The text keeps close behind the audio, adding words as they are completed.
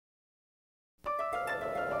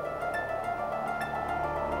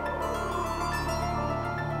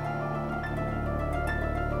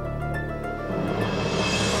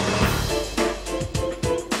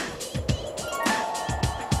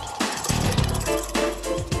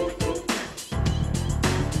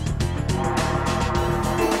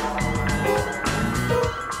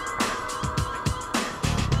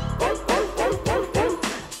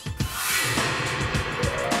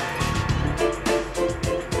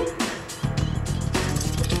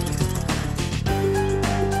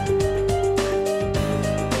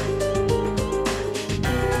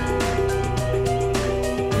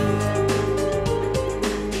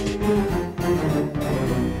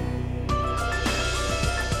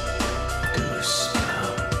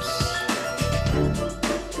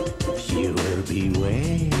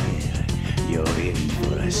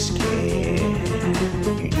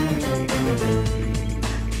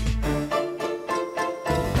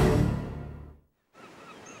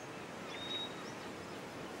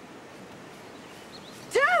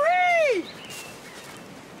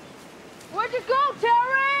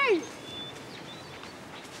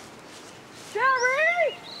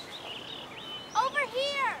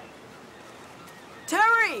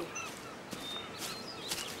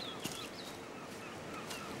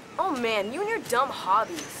man, you and your dumb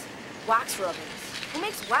hobbies. Wax rubbings. Who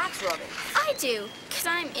makes wax rubbings? I do, because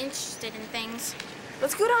I'm interested in things.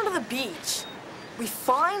 Let's go down to the beach. We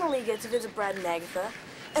finally get to visit Brad and Agatha,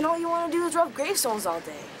 and all you want to do is rub gravestones all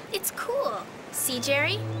day. It's cool. See,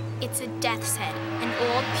 Jerry? It's a death's head. An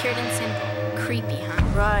old Puritan symbol. Creepy, huh?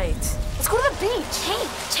 Right. Let's go to the beach. Hey,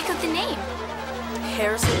 check out the name.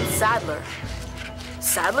 Harrison Sadler.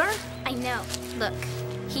 Sadler? I know. Look,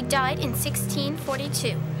 he died in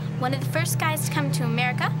 1642. One of the first guys to come to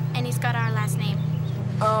America, and he's got our last name.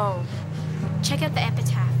 Oh. Check out the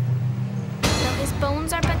epitaph. Though his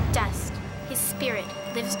bones are but dust, his spirit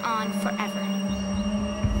lives on forever.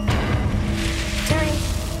 Terri,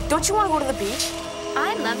 don't you want to go to the beach?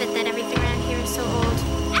 I love it that everything around here is so old.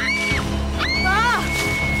 Ah!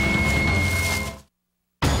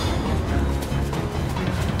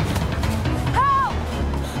 Help!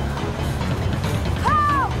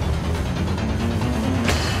 Help!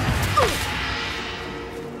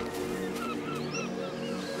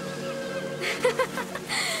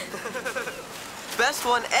 Best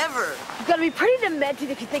one ever! You've got to be pretty demented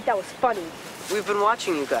if you think that was funny. We've been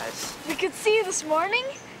watching you guys. We could see you this morning,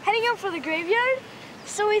 heading out for the graveyard,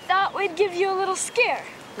 so we thought we'd give you a little scare.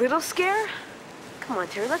 Little scare? Come on,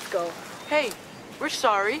 Terri, let's go. Hey, we're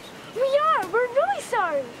sorry. We are. We're really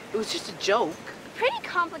sorry. It was just a joke. Pretty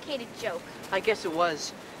complicated joke. I guess it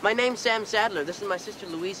was. My name's Sam Sadler. This is my sister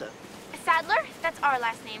Louisa. Sadler? That's our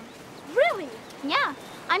last name. Really? Yeah.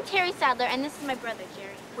 I'm Terri Sadler, and this is my brother,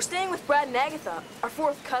 Jerry. We're staying with Brad and Agatha, our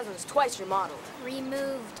fourth cousins, twice remodeled.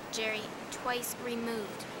 Removed, Jerry. Twice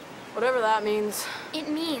removed. Whatever that means. It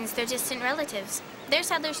means they're distant relatives. They're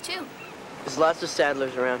Sadlers, too. There's lots of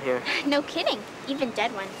Sadlers around here. No kidding. Even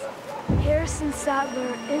dead ones. Harrison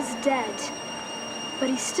Sadler is dead, but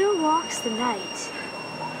he still walks the night.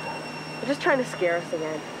 They're just trying to scare us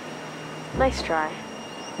again. Nice try.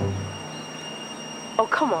 Oh,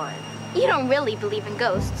 come on. You don't really believe in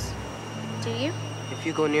ghosts, do you? If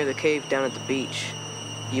you go near the cave down at the beach,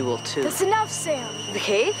 you will too. That's enough, Sam. The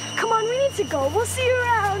cave? Come on, we need to go. We'll see you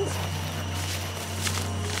around.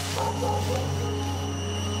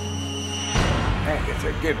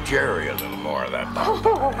 Agatha, give Jerry a little more of that.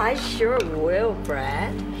 Oh, I sure will,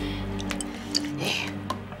 Brad.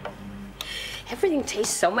 Everything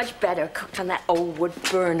tastes so much better cooked on that old wood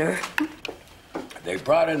burner. They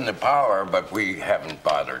brought in the power, but we haven't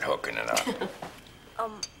bothered hooking it up.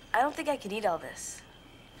 I don't think I could eat all this.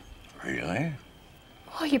 Really?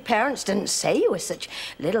 Oh, your parents didn't say you were such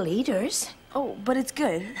little eaters. Oh, but it's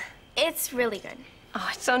good. It's really good. Oh,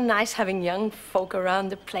 it's so nice having young folk around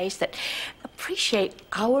the place that appreciate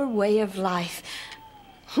our way of life.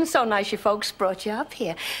 So nice your folks brought you up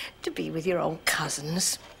here to be with your own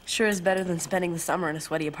cousins. Sure is better than spending the summer in a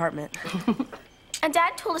sweaty apartment. And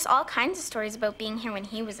Dad told us all kinds of stories about being here when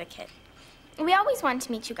he was a kid. We always wanted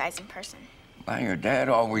to meet you guys in person. Well, your dad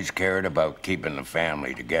always cared about keeping the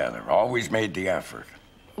family together. Always made the effort.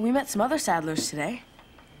 We met some other Sadlers today.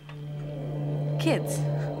 Kids.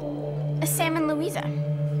 Sam and Louisa.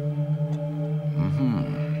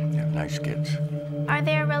 Mm-hmm. Yeah, nice kids. Are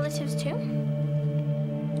they our relatives, too?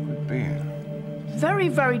 Could be. Very,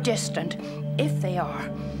 very distant, if they are.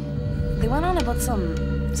 They went on about some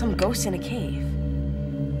ghost in a cave.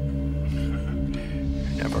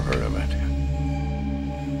 Never heard of it.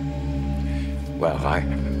 Well, I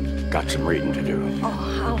got some reading to do.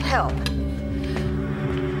 Oh, I'll help.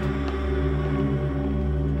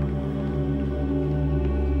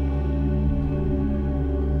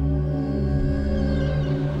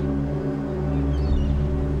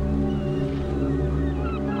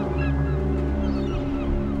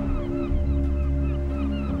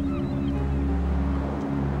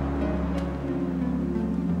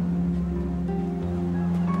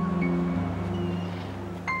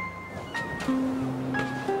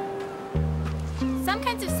 Some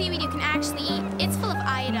kinds of seaweed you can actually eat. It's full of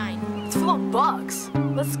iodine. It's full of bugs.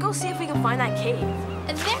 Let's go see if we can find that cave.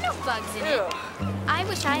 There are no bugs in it. I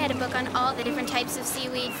wish I had a book on all the different types of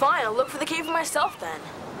seaweed. Fine, I'll look for the cave for myself then.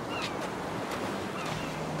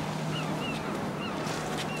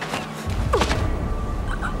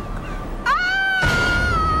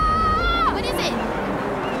 Ah! What is it?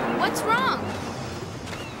 What's wrong?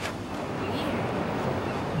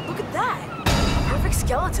 Look at that. A perfect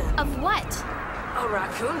skeleton. Of what? A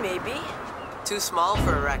raccoon, maybe. Too small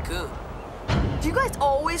for a raccoon. Do you guys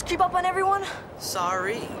always creep up on everyone?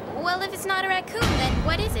 Sorry. Well, if it's not a raccoon, then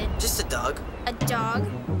what is it? Just a dog. A dog?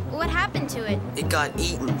 What happened to it? It got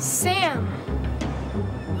eaten. Sam.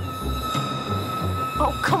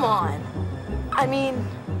 Oh, come on. I mean,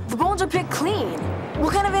 the bones are picked clean.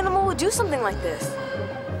 What kind of animal would do something like this?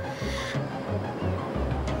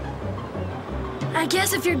 I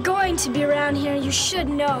guess if you're going to be around here, you should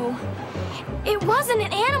know. It wasn't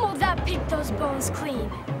an animal that picked those bones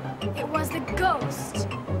clean. It was the ghost.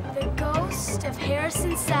 The ghost of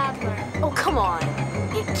Harrison Sadler. Oh, come on.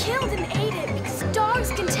 It killed and ate it because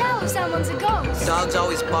dogs can tell if someone's a ghost. Dogs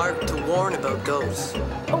always bark to warn about ghosts.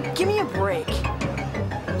 Oh, give me a break.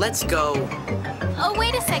 Let's go. Oh,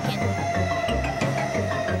 wait a second.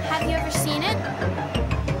 Have you ever seen it?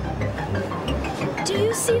 Do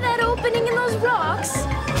you see that opening in those rocks?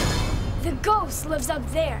 The ghost lives up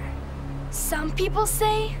there. Some people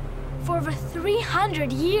say for over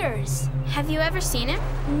 300 years. Have you ever seen it?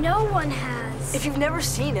 No one has. If you've never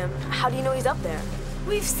seen him, how do you know he's up there?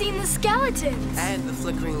 We've seen the skeletons. And the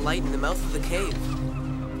flickering light in the mouth of the cave.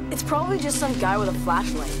 It's probably just some guy with a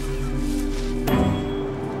flashlight.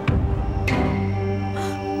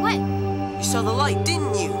 What? You saw the light,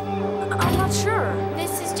 didn't you? I'm not sure.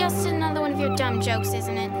 This is just another one of your dumb jokes,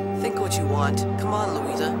 isn't it? Think what you want. Come on,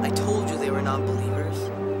 Louisa. I told you they were non-believers.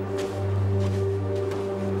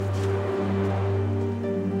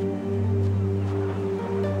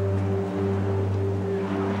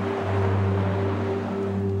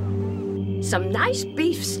 Some nice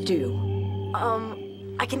beef stew.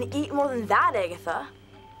 I can eat more than that, Agatha.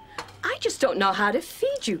 I just don't know how to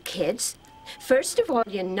feed you kids. First of all,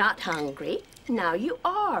 you're not hungry. Now you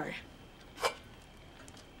are.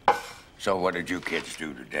 So what did you kids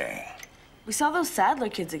do today? We saw those Sadler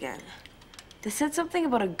kids again. They said something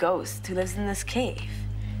about a ghost who lives in this cave.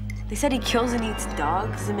 They said he kills and eats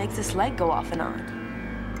dogs and makes his leg go off and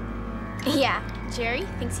on. Yeah, Jerry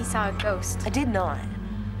thinks he saw a ghost. I did not.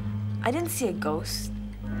 I didn't see a ghost.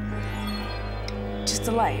 Just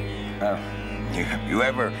a light. You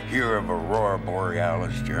ever hear of Aurora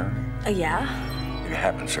Borealis, Jerry? Yeah? It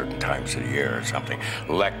happens certain times of the year or something.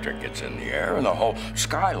 Electric gets in the air and the whole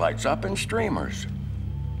sky lights up in streamers.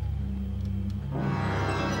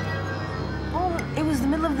 Well, it was the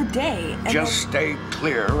middle of the day. And Just stay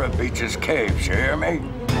clear of Beach's caves, you hear me?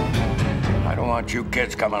 I don't want you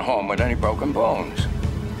kids coming home with any broken bones.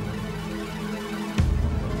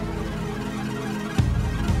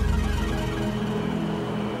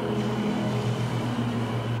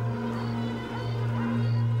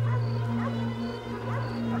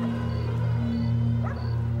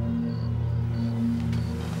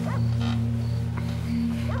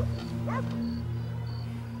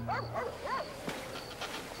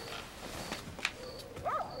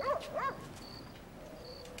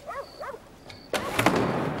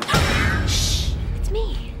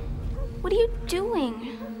 What are you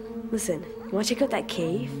doing? Listen, you want to check out that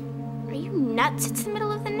cave? Are you nuts? It's the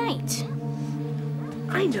middle of the night.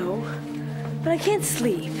 I know, but I can't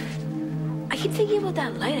sleep. I keep thinking about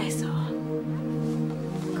that light I saw.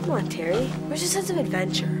 Come on, Terry. Where's your sense of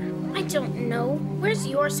adventure? I don't know. Where's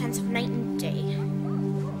your sense of night and day?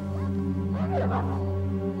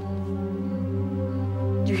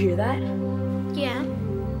 Do you hear that? Yeah.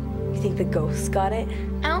 You think the ghosts got it?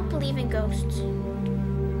 I don't believe in ghosts.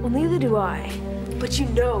 Well, neither do I. But you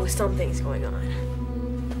know something's going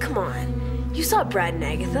on. Come on. You saw Brad and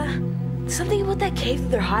Agatha. There's something about that cave that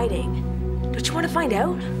they're hiding. Don't you want to find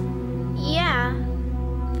out? Yeah,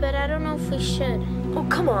 but I don't know if we should. Oh,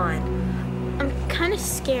 come on. I'm kind of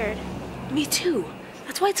scared. Me too.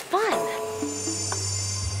 That's why it's fun.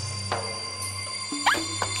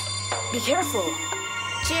 Be careful.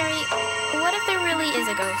 Jerry, what if there really is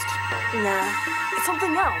a ghost? Nah, it's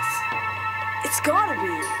something else. It's gotta be.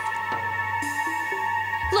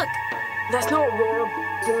 Look, that's no Aurora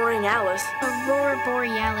Borealis. Aurora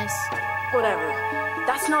Borealis. Whatever.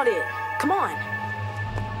 That's not it. Come on.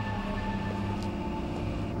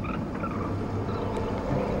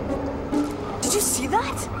 Did you see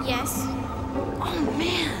that? Yes. Oh,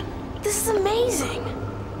 man. This is amazing.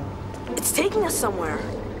 It's taking us somewhere.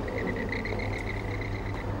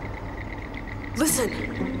 Listen.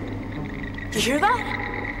 You hear that?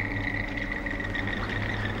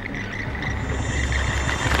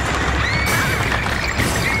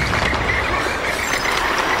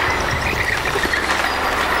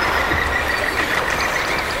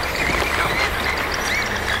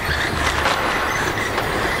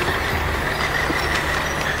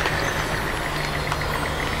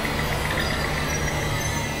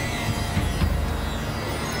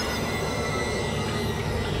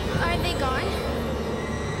 Are they gone?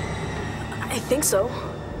 I think so.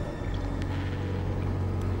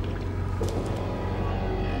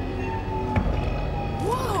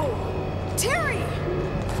 Whoa! Terry!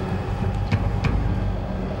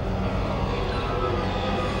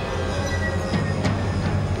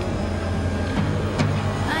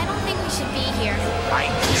 I don't think we should be here. I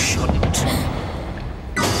shouldn't.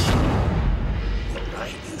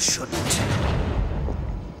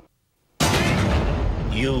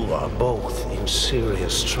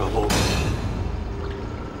 serious trouble.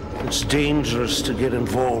 It's dangerous to get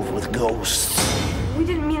involved with ghosts. We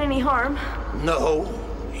didn't mean any harm. No,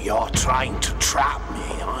 you're trying to trap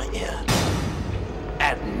me, aren't you?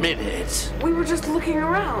 Admit it. We were just looking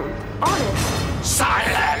around. Honest.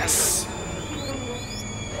 Silence!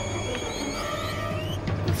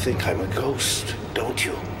 You think I'm a ghost, don't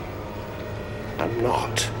you? I'm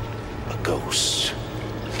not a ghost.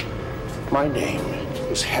 My name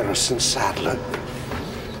is Harrison Sadler.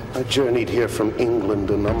 I journeyed here from England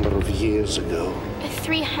a number of years ago.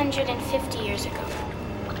 350 years ago.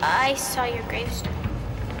 I saw your gravestone.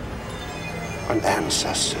 An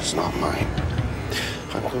ancestor's, not mine.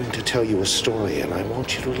 I'm going to tell you a story, and I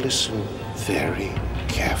want you to listen very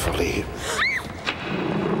carefully.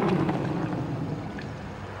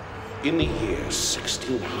 In the year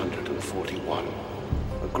 1641,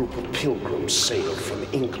 a group of pilgrims sailed from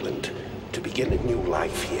England to begin a new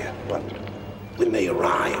life here. But when they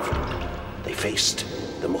arrived, they faced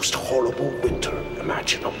the most horrible winter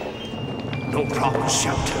imaginable. No proper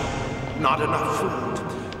shelter, not enough food.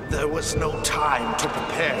 There was no time to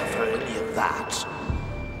prepare for any of that.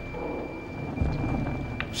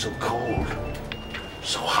 So cold,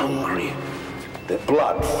 so hungry, their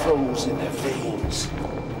blood froze in their veins.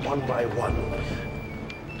 One by one,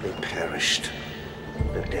 they perished.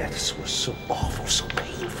 Their deaths were so awful, so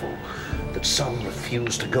painful, that some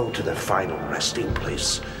refused to go to their final resting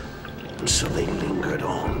place. And so they lingered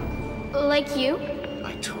on. Like you?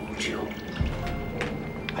 I told you.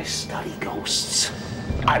 I study ghosts.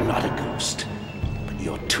 I'm not a ghost, but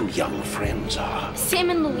your two young friends are. Sam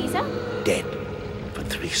and Louisa? Dead for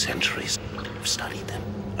 3 centuries. I've studied them.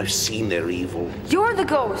 I've seen their evil. You're the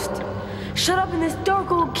ghost. Shut up in this dark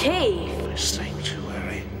old cave. My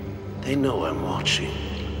sanctuary. They know I'm watching.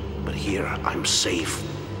 But here, I'm safe.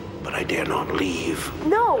 But I dare not leave.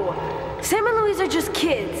 No! Sam and Louise are just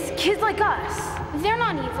kids. Kids like us. They're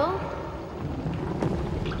not evil.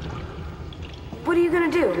 What are you gonna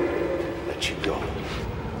do? Let you go.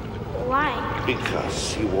 Why?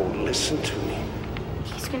 Because you won't listen to me.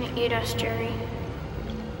 He's gonna eat us, Jerry.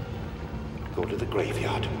 Go to the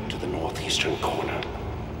graveyard, to the northeastern corner.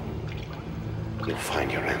 You'll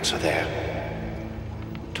find your answer there.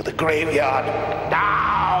 To the graveyard,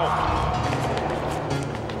 now!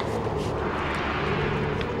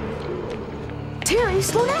 Terri,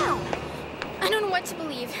 slow down! I don't know what to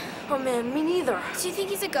believe. Oh man, me neither. Do you think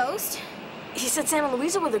he's a ghost? He said Sam and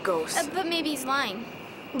Louisa were the ghosts. But maybe he's lying.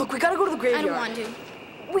 Look, we gotta go to the I graveyard. don't want to.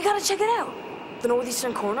 We gotta check it out. The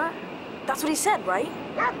northeastern corner? That's what he said, right?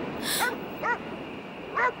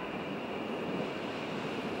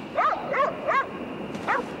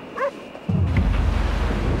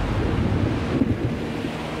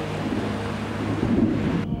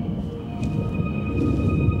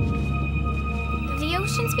 The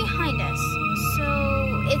ocean's behind us, so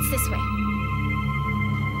it's this way.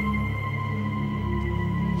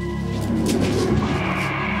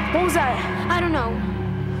 What was that? I don't know.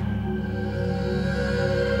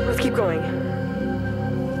 Let's keep going.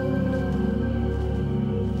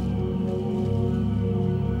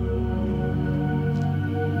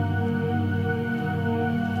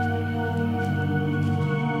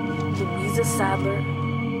 Louisa Sadler.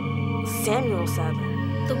 Samuel Sadler.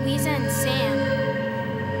 Louisa and Sam.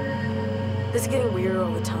 This is getting weirder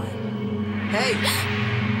all the time. Hey!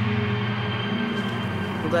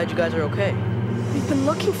 I'm glad you guys are okay. We've been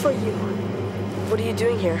looking for you. What are you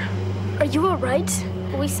doing here? Are you all right?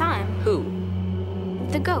 We saw him. Who?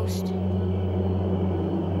 The ghost.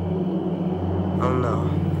 Oh no.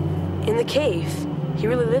 In the cave. He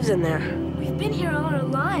really lives in there. We've been here all our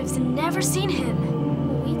lives and never seen him.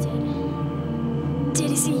 We did. Did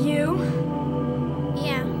he see you?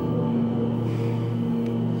 Yeah.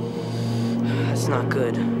 That's not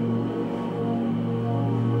good.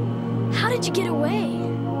 How did you get away?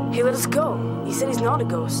 He let us go. He said he's not a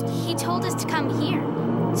ghost. He told us to come here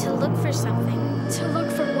to look for something. To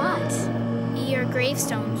look for what? Your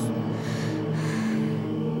gravestones.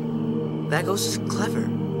 That ghost is clever,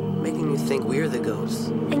 making you think we're the ghosts.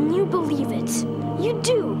 And you believe it. You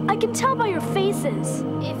do. I can tell by your faces.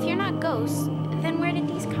 If you're not ghosts, then where did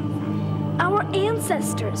these come from? Our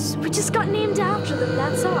ancestors. We just got named after them,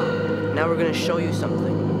 that's all. Now we're gonna show you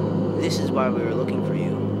something. This is why we were looking for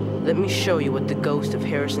you. Let me show you what the ghost of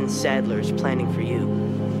Harrison Sadler is planning for you.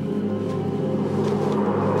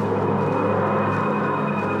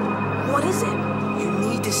 What is it? You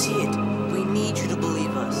need to see it. We need you to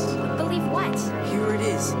believe us. Believe what? Here it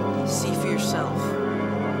is. See for yourself.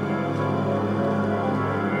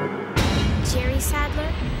 Jerry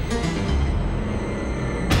Sadler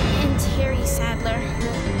and Terri Sadler.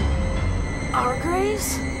 Our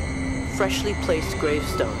these? Freshly placed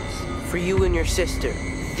gravestones. For you and your sister.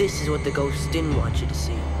 This is what the ghost didn't want you to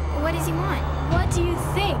see. What does he want? What do you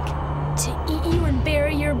think? To eat you and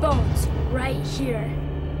bury your bones right here.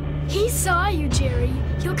 He saw you, Jerry.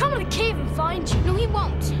 He'll come to the cave and find you. No, he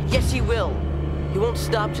won't. Yes, he will. He won't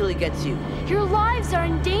stop till he gets you. Your lives are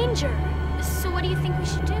in danger. So what do you think we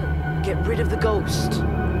should do? Get rid of the ghost.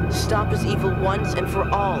 Stop his evil once and for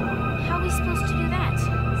all. How are we supposed to do that?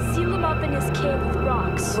 Seal him up in his cave with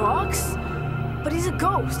rocks. Rocks? But he's a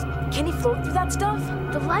ghost. Can he float through that stuff?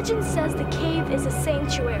 The legend says the cave is a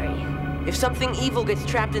sanctuary. If something evil gets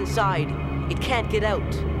trapped inside, it can't get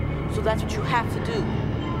out. So that's what you have to do.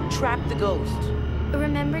 Trap the ghost.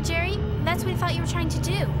 Remember, Jerry? That's what I thought you were trying to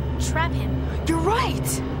do. Trap him. You're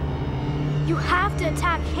right! You have to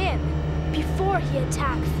attack him before he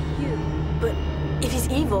attacks you. But if he's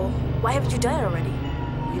evil, why haven't you done it already?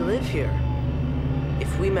 We live here.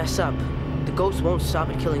 If we mess up, the ghost won't stop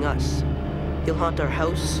at killing us. He'll haunt our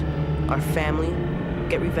house, our family,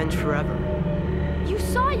 get revenge forever. You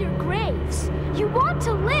saw your graves. You want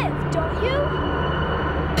to live, don't you?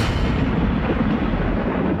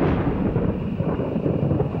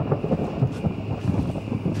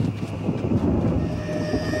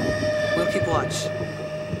 We'll keep watch.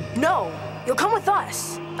 No! You'll come with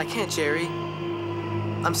us! I can't, Jerry.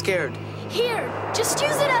 I'm scared. Here, just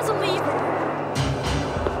use it as a lever.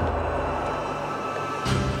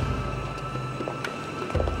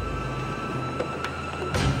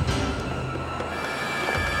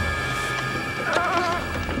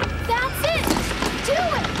 That's it! Do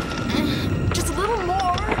it! Just a little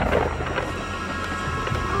more!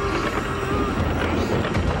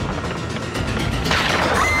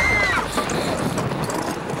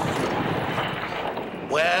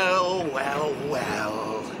 Well, well,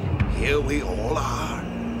 well. Here we all are.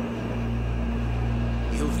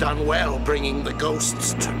 You've done well bringing the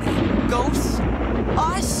ghosts to me. Ghosts?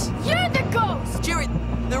 Us? You're the ghost! Jerry,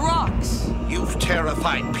 the rocks! You've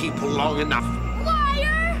terrified people long enough.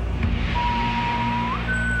 Liar!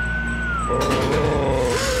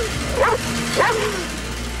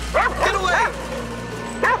 Get away!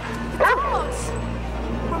 Dogs!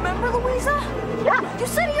 Remember, Louisa? You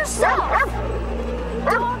said it yourself!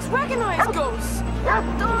 Dogs recognize ghosts!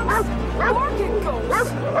 Dogs bark at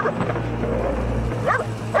ghosts!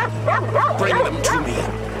 Bring them to me.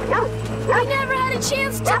 We never had a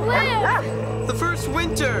chance to live! The first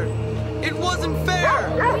winter! It wasn't fair!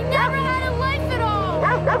 We never had a life at all!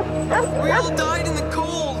 We all died in the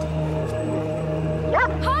cold!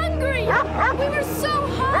 Hungry! We were so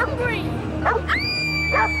hungry!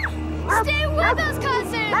 Stay with us,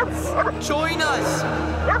 cousins! Join us!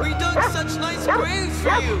 We dug such nice graves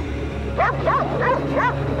for you!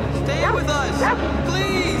 Stay with us,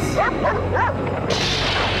 please!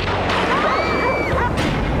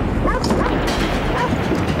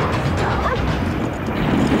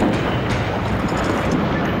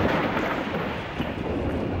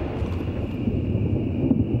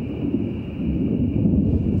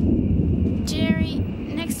 Jerry,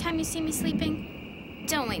 next time you see me sleeping,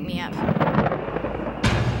 don't wake me up.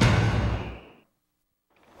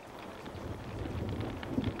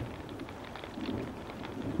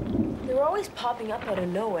 They're always popping up out of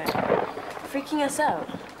nowhere, freaking us out.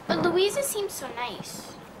 But Louisa seems so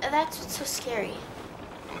nice. That's what's so scary.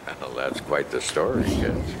 Well, that's quite the story,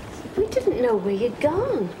 kids. We didn't know where you'd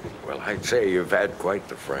gone. Well, I'd say you've had quite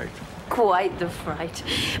the fright. Quite the fright.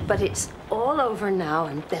 But it's all over now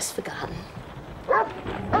and best forgotten.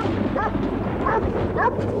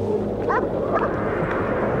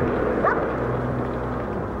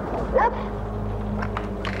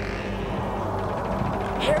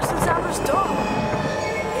 Harrison Sadler's dog.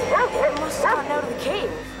 It must have gotten out of the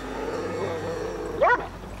cave.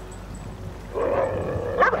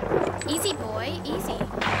 Easy, boy, easy.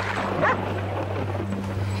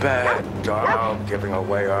 Bad dog giving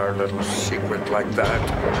away our little secret like that.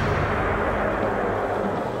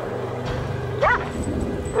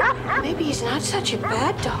 Maybe he's not such a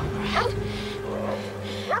bad dog, Brad.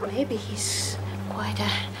 Maybe he's quite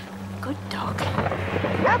a good dog.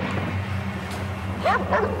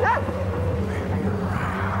 Maybe you're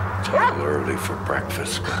right. It's a little early for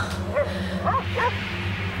breakfast.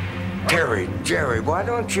 Terry, Jerry, why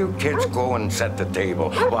don't you kids go and set the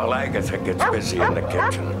table while Agatha gets busy in the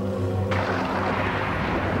kitchen?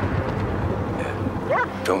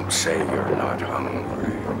 Don't say you're not hungry.